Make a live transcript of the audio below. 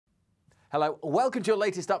Hello, welcome to your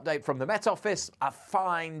latest update from the Met Office. A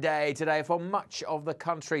fine day today for much of the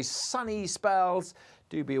country. Sunny spells.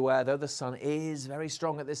 Do be aware though, the sun is very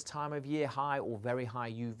strong at this time of year. High or very high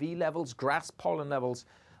UV levels. Grass pollen levels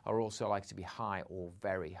are also likely to be high or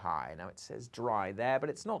very high. Now it says dry there, but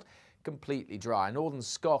it's not completely dry. Northern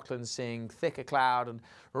Scotland seeing thicker cloud and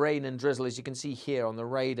rain and drizzle, as you can see here on the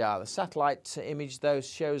radar. The satellite image though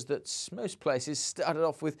shows that most places started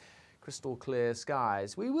off with crystal clear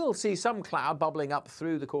skies. We will see some cloud bubbling up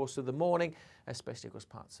through the course of the morning, especially across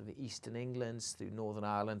parts of the eastern England, through Northern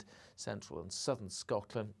Ireland, central and southern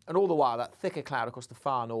Scotland. And all the while, that thicker cloud across the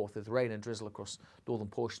far north with rain and drizzle across northern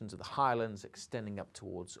portions of the Highlands, extending up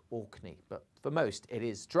towards Orkney. But for most, it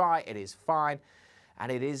is dry, it is fine.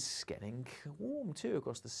 And it is getting warm too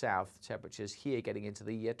across the south. Temperatures here getting into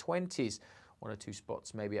the 20s. One or two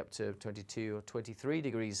spots maybe up to 22 or 23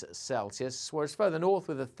 degrees Celsius. Whereas further north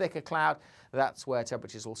with a thicker cloud, that's where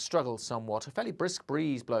temperatures will struggle somewhat. A fairly brisk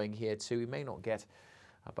breeze blowing here too. We may not get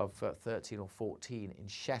above 13 or 14 in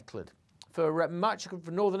Shetland. For much of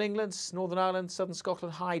northern England, Northern Ireland, southern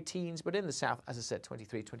Scotland, high teens. But in the south, as I said,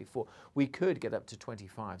 23, 24. We could get up to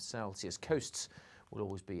 25 Celsius. Coasts will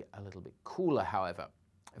always be a little bit cooler, however.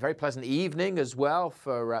 A very pleasant evening as well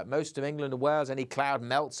for most of England and Wales. Any cloud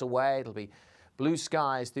melts away. It'll be blue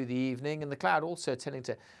skies through the evening, and the cloud also tending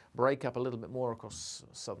to break up a little bit more across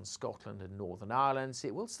southern Scotland and Northern Ireland.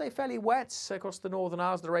 It will stay fairly wet across the Northern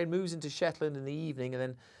Isles. The rain moves into Shetland in the evening and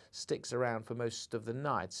then sticks around for most of the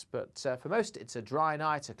nights. But for most, it's a dry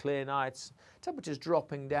night, a clear night. Temperatures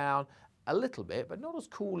dropping down a little bit, but not as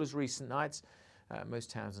cool as recent nights. Most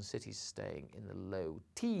towns and cities staying in the low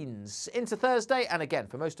teens. Into Thursday, and again,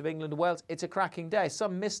 for most of England and Wales, it's a cracking day.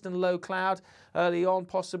 Some mist and low cloud early on,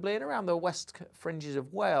 possibly, and around the west fringes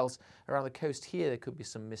of Wales. Around the coast here, there could be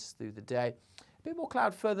some mist through the day. A bit more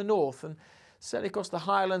cloud further north, and certainly across the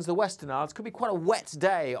Highlands, the Western Isles. Could be quite a wet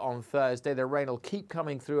day on Thursday. The rain will keep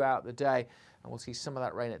coming throughout the day, and we'll see some of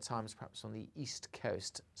that rain at times, perhaps on the east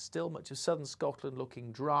coast. Still much of southern Scotland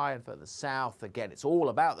looking dry, and further south, again, it's all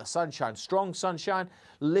about the sunshine. Strong sunshine,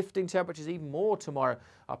 lifting temperatures even more tomorrow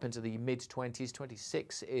up into the mid-20s.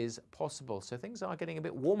 26 is possible. So things are getting a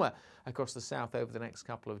bit warmer across the south over the next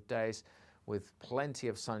couple of days, with plenty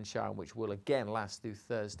of sunshine, which will again last through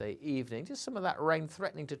Thursday evening. Just some of that rain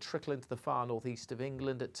threatening to trickle into the far northeast of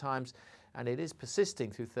England at times, and it is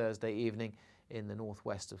persisting through Thursday evening in the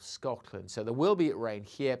northwest of Scotland. So there will be rain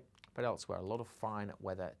here, but elsewhere a lot of fine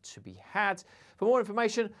weather to be had. For more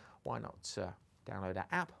information, why not download our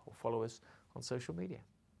app or follow us on social media.